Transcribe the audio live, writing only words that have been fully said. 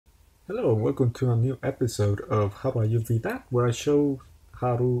Hello and welcome to a new episode of How I UV Map, where I show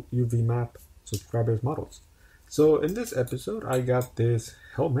how to UV map subscribers' models. So in this episode I got this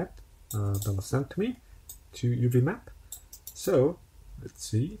helmet that was sent to me to UV map. So let's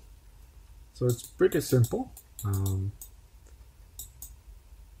see. So it's pretty simple. It's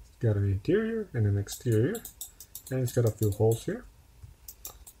got an interior and an exterior, and it's got a few holes here.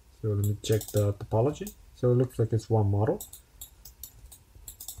 So let me check the topology. So it looks like it's one model.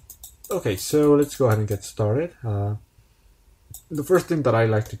 Okay, so let's go ahead and get started. The first thing that I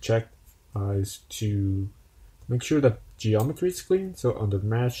like to check is to make sure that geometry is clean. So under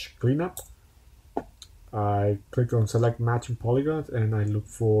mesh cleanup, I click on select matching polygons and I look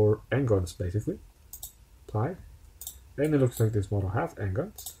for n-gons basically. Apply. And it looks like this model has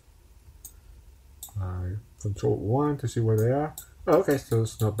n-gons. I control 1 to see where they are. Oh, okay, so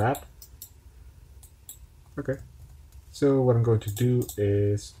it's not bad. Okay, so what I'm going to do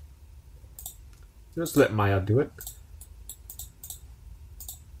is just let Maya do it.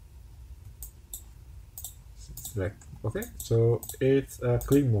 Select. Okay, so it's a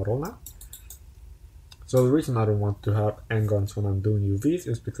clean model now. So the reason I don't want to have n-gons when I'm doing UVs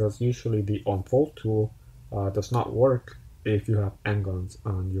is because usually the unfold tool does not work if you have n-gons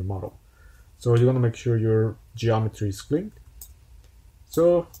on your model. So you want to make sure your geometry is clean.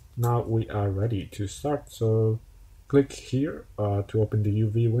 So now we are ready to start. So click here to open the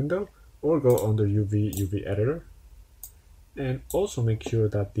UV window, or go under UV editor, and also make sure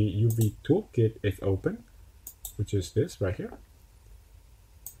that the UV toolkit is open, which is this right here.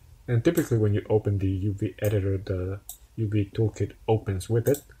 And typically when you open the UV editor, the UV toolkit opens with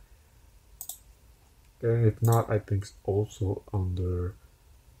it. And if not, I think it's also under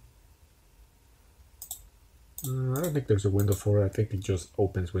I don't think there's a window for it. I think it just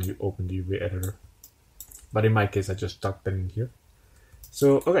opens when you open the UV editor, but in my case I just stuck that in here.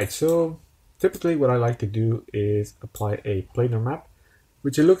 So, okay, so typically what I like to do is apply a planar map,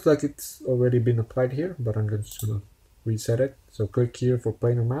 which it looks like it's already been applied here, but I'm just going to reset it. So click here for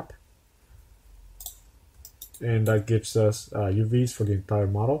planar map, and that gives us UVs for the entire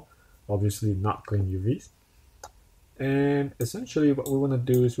model, obviously not clean UVs. And essentially what we want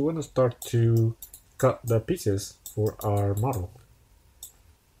to do is we want to start to cut the pieces for our model.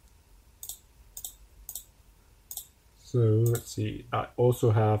 So let's see, I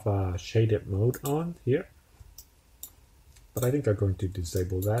also have a shaded mode on here, but I think I'm going to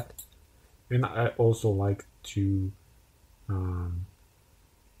disable that. And I also like to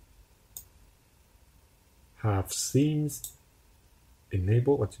have seams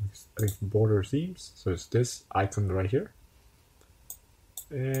enabled, which is I think border seams. So it's this icon right here.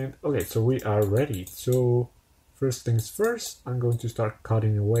 And okay, so we are ready. So first things first, I'm going to start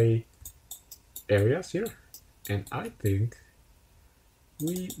cutting away areas here. And I think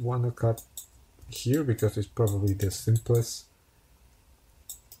we want to cut here because it's probably the simplest.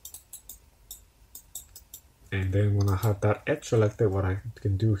 And then when I have that edge selected, what I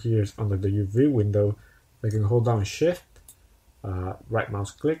can do here is under the UV window, I can hold down Shift, right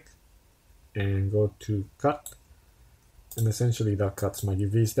mouse click, and go to cut. And essentially that cuts my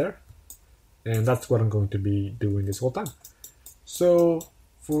UVs there. And that's what I'm going to be doing this whole time. So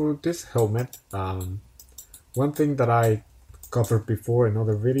for this helmet, one thing that I covered before in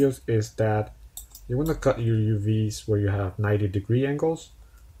other videos is that you want to cut your UVs where you have 90-degree angles.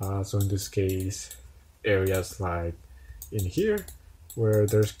 So in this case, areas like in here, where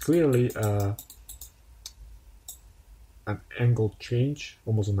there's clearly an angle change,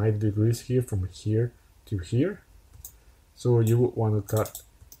 almost 90 degrees here from here to here. So you would want to cut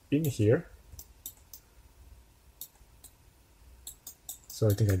in here. So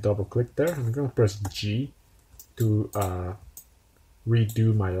I think I double click there. I'm going to press G to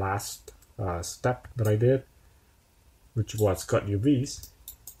redo my last step that I did, which was cut UVs.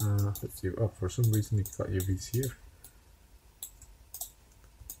 Let's see, oh, for some reason it cut UVs here.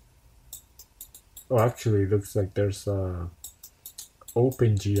 Oh, actually it looks like there's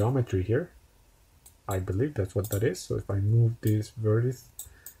open geometry here. I believe that's what that is. So if I move this vertex,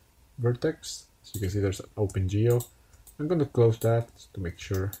 so you can see there's an open geo. I'm going to close that to make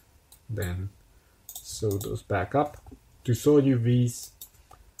sure. Then sew those back up. To sew UVs,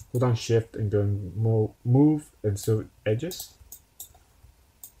 hold down Shift and then move and sew edges.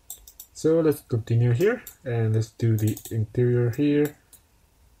 So let's continue here and let's do the interior here.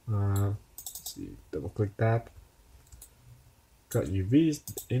 Let's see, double click that. Cut UVs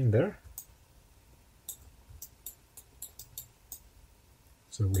in there.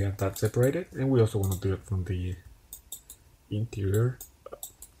 So we have that separated, and we also want to do it from the interior.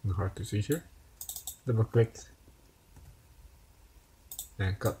 Hard to see here. Double click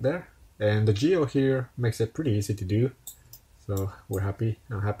and cut there. And the geo here makes it pretty easy to do. So we're happy.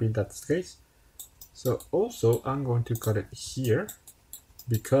 I'm happy that's the case. So also I'm going to cut it here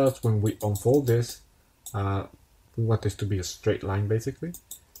because when we unfold this, we want this to be a straight line basically.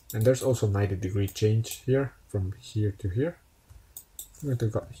 And there's also 90-degree change here from here to here. I'm going to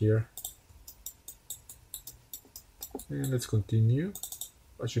cut here. And let's continue.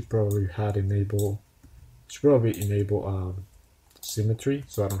 I should probably enable symmetry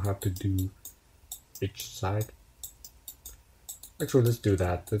so I don't have to do each side. Actually, let's do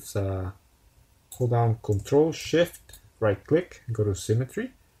that. Let's hold down Control Shift, right click, go to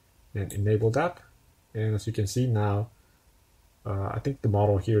symmetry and enable that. And as you can see now, I think the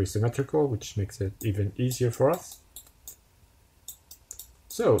model here is symmetrical, which makes it even easier for us.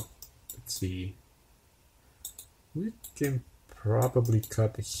 So let's see. We can probably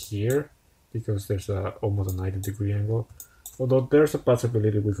cut here because there's almost a 90-degree angle. Although there's a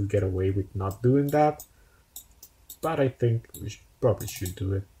possibility we could get away with not doing that, but I think we probably should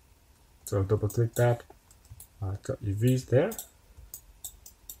do it. So double click that, cut your V's there.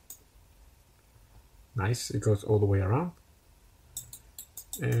 Nice, it goes all the way around.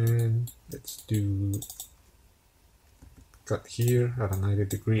 And let's do cut here at a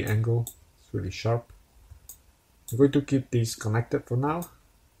 90-degree angle. It's really sharp. I'm going to keep these connected for now,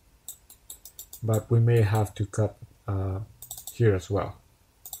 but we may have to cut here as well.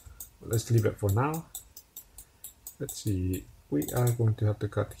 Let's leave it for now. Let's see, we are going to have to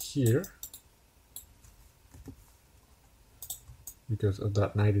cut here because of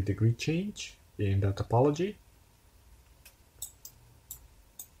that 90-degree change in the topology.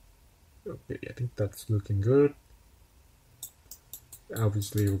 Okay, I think that's looking good.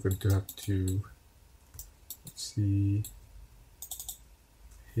 Obviously, we're going to have to, let's see,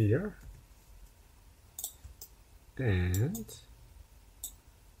 here, and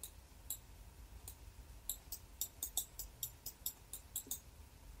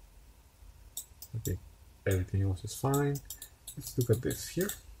okay, everything else is fine. Let's look at this here.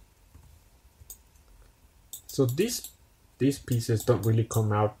 So these pieces don't really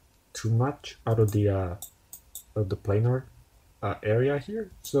come out too much out of the planar area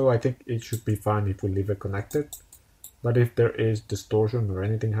here, so I think it should be fine if we leave it connected. But if there is distortion or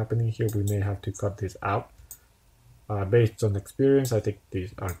anything happening here, we may have to cut this out. Based on experience, I think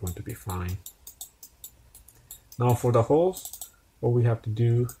these are going to be fine. Now for the holes, all we have to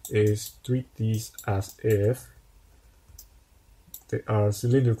do is treat these as if they are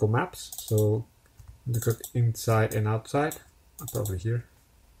cylindrical maps. So look at inside and outside, probably here.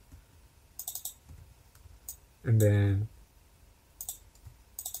 And then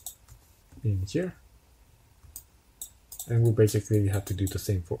in here. And we basically have to do the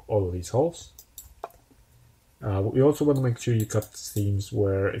same for all of these holes. We also want to make sure you cut seams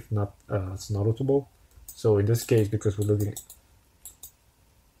where it's not it's noticeable. So in this case, because we'll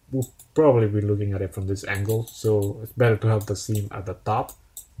probably be looking at it from this angle, so it's better to have the seam at the top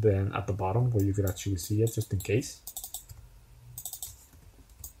than at the bottom where you could actually see it, just in case.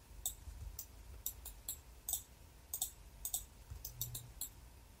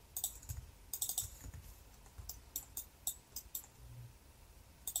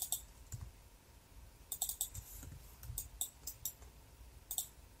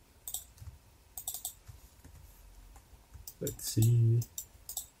 Let's see.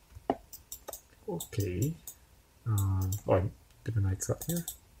 Okay. Oh, didn't I cut here?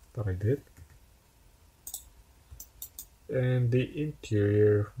 Thought I did. And the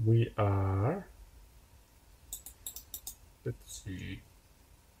interior, we are. Let's see.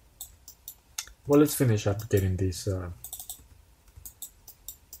 Well, let's finish up getting these.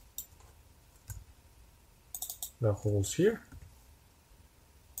 The holes here.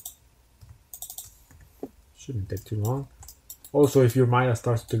 Shouldn't take too long. Also, if your Maya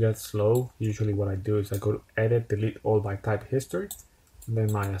starts to get slow, usually what I do is I go to edit, delete all by type history, and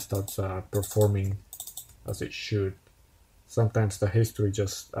then Maya starts performing as it should. Sometimes the history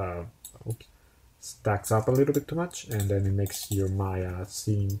just stacks up a little bit too much, and then it makes your Maya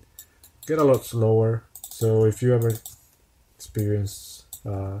scene get a lot slower. So if you ever experience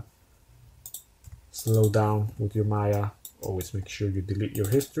slow down with your Maya, always make sure you delete your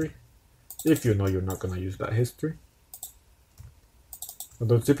history if you know you're not going to use that history.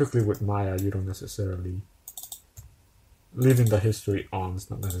 Although typically with Maya, you don't necessarily, leaving the history on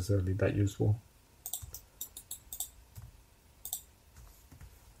is not necessarily that useful.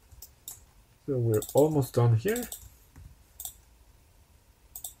 So we're almost done here.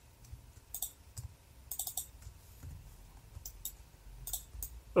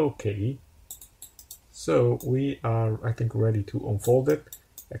 Okay, so we are, I think, ready to unfold it.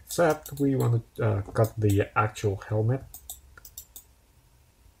 except we want to cut the actual helmet,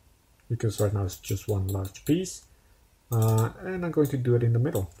 because right now it's just one large piece, and I'm going to do it in the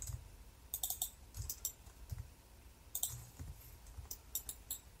middle.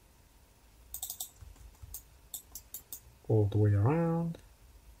 All the way around.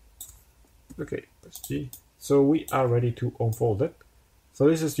 Okay, let's see. So we are ready to unfold it. So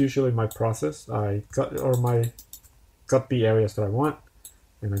this is usually my process. I cut the areas that I want,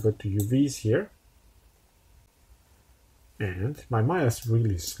 and I go to UVs here. And my Maya is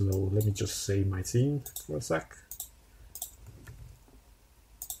really slow. Let me just save my scene for a sec.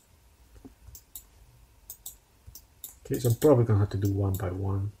 Okay, so I'm probably gonna have to do one by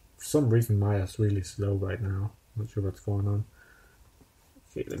one. For some reason Maya is really slow right now. Not sure what's going on.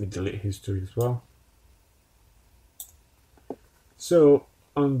 Okay, let me delete history as well. So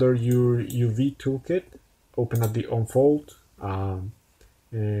under your UV toolkit, open up the unfold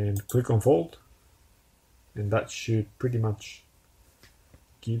and click unfold, and that should pretty much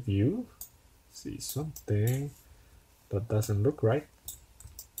give you, see, something that doesn't look right.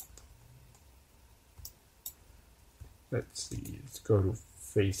 Let's see, let's go to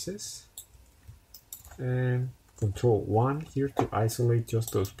faces and Control-1 here to isolate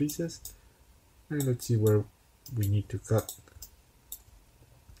just those pieces, and let's see where we need to cut.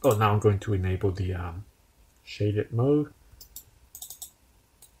 Oh, now I'm going to enable the shaded mode.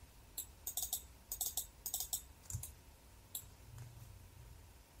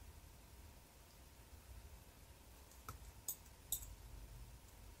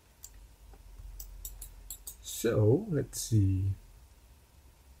 So let's see.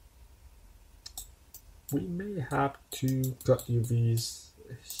 We may have to cut UVs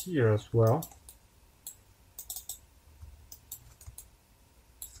here as well.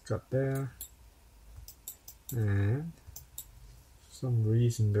 Let's cut there. And for some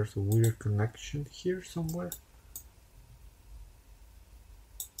reason there's a weird connection here somewhere.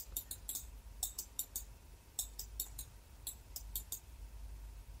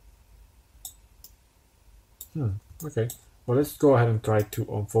 Okay. Well, let's go ahead and try to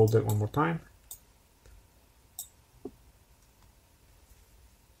unfold it one more time.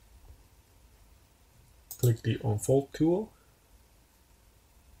 Click the unfold tool.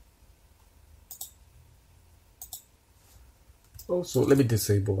 Also, let me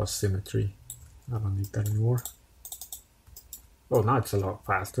disable asymmetry. I don't need that anymore. Oh, now it's a lot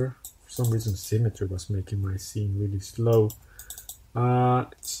faster. For some reason, symmetry was making my scene really slow.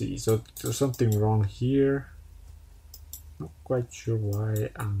 Let's see. So there's something wrong here. Not quite sure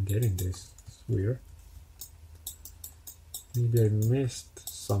why I'm getting this. It's weird. Maybe I missed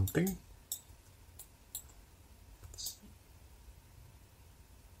something.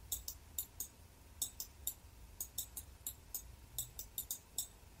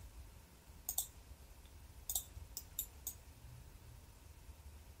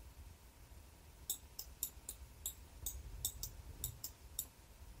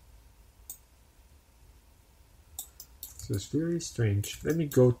 It's very strange. Let me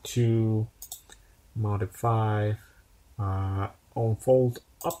go to modify unfold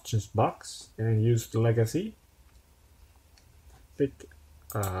options box and use the legacy. Pick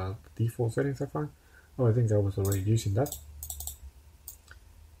default settings I found. Oh, I think I was already using that.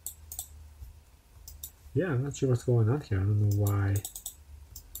 Yeah, I'm not sure what's going on here. I don't know why.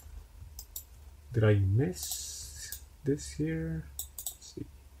 Did I miss this here? Let's see.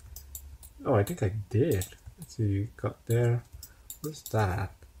 Oh, I think I did. Let's see, got there. What's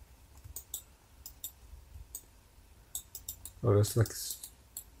that? Oh, there's like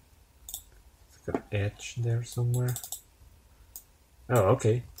an edge there somewhere. Oh,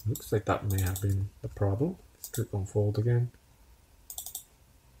 okay. Looks like that may have been the problem. Let's click unfold again.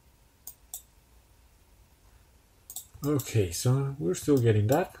 Okay, so we're still getting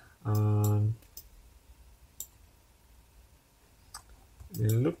that.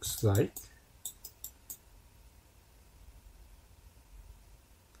 It looks like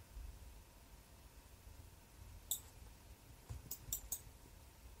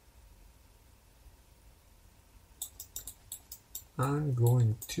I'm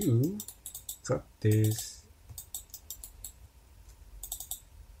going to cut this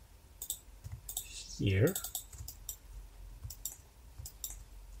here.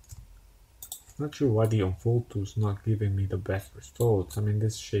 Not sure why the unfold tool is not giving me the best results. I mean,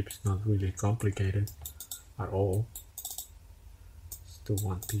 this shape is not really complicated at all. Still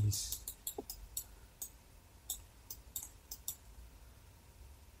one piece.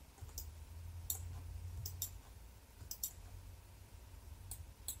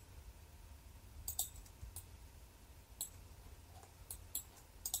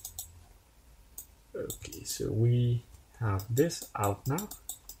 Okay, so we have this out now.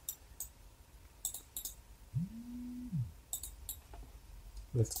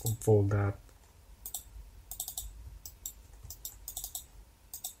 Let's unfold that.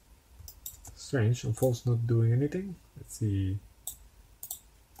 Strange, unfold's not doing anything. Let's see.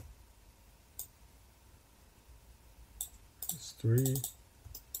 There's 3.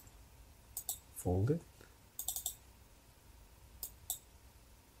 Fold it.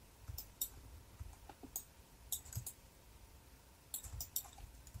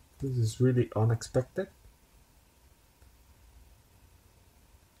 This is really unexpected.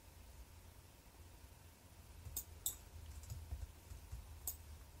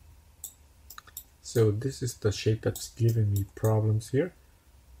 So this is the shape that's giving me problems here.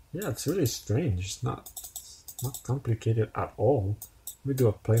 Yeah, it's really strange. It's not complicated at all. Let me do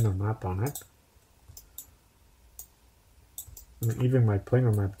a planar map on it. I mean, even my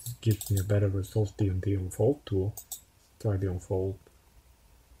planar map gives me a better result than the unfold tool. Let's try the unfold.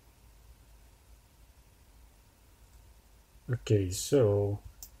 Okay, so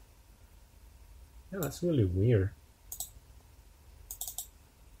yeah, that's really weird.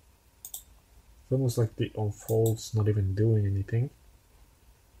 It's almost like the unfold's not even doing anything.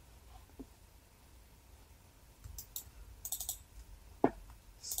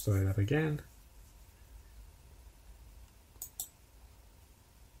 Let's try that again.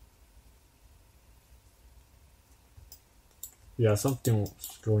 Yeah,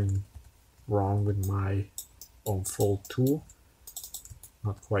 something's going wrong with my unfold tool.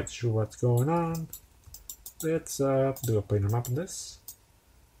 Not quite sure what's going on. Let's do a planar map on this.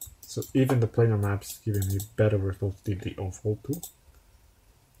 So even the planar map's giving me better results than the unfold tool.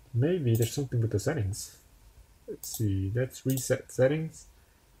 Maybe there's something with the settings. Let's see, let's reset settings.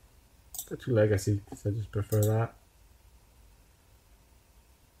 Go to legacy, because I just prefer that.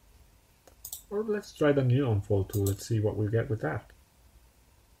 Or let's try the new unfold tool, let's see what we get with that.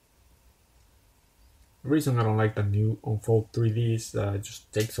 The reason I don't like the new unfold 3D is it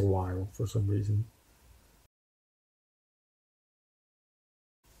just takes a while for some reason.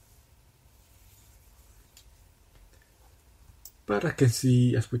 But I can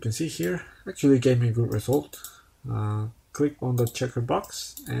see, as we can see here, actually gave me a good result. Click on the checker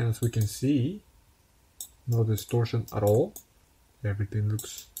box, and as we can see, no distortion at all. Everything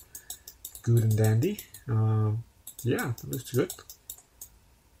looks good and dandy. Yeah, it looks good.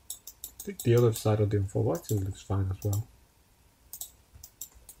 I think the other side of the unfold actually looks fine as well.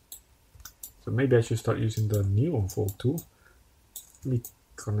 So maybe I should start using the new unfold tool. Let me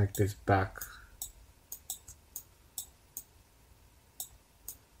connect this back.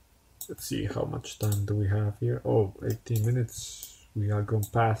 Let's see how much time do we have here. Oh, 18 minutes. We are going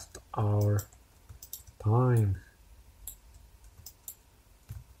past our time.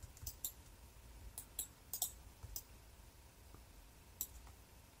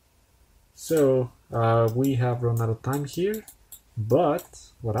 So we have run out of time here,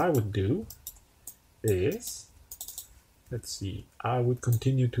 but what I would do is, let's see, I would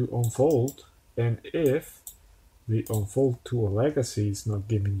continue to unfold, and if the unfold tool legacy is not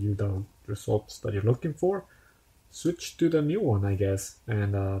giving you the results that you're looking for, switch to the new one, I guess,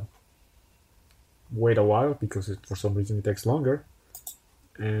 and wait a while because for some reason it takes longer,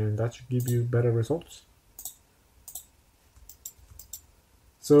 and that should give you better results.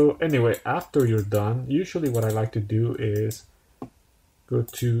 So anyway, after you're done, usually what I like to do is go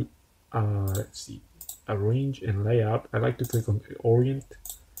to, let's see, arrange and layout. I like to click on orient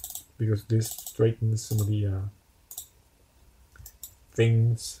because this straightens some of the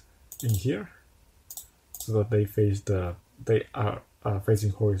things in here so that they are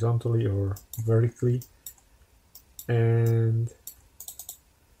facing horizontally or vertically. And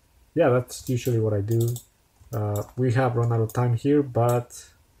yeah, that's usually what I do. We have run out of time here, but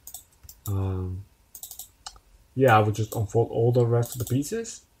yeah, I would just unfold all the rest of the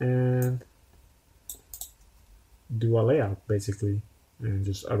pieces and do a layout basically, and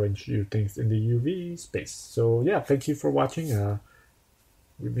just arrange your things in the UV space. So yeah, thank you for watching.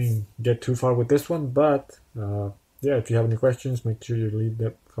 We didn't get too far with this one, but yeah, if you have any questions, make sure you leave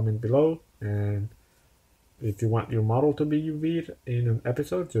the comment below, and if you want your model to be UV'd in an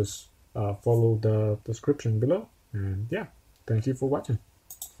episode, just follow the description below. And yeah, thank you for watching.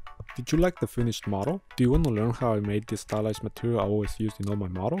 Did you like the finished model? Do you want to learn how I made this stylized material I always use in all my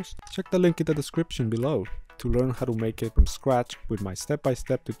models? Check the link in the description below to learn how to make it from scratch with my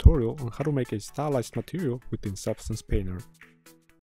step-by-step tutorial on how to make a stylized material within Substance Painter.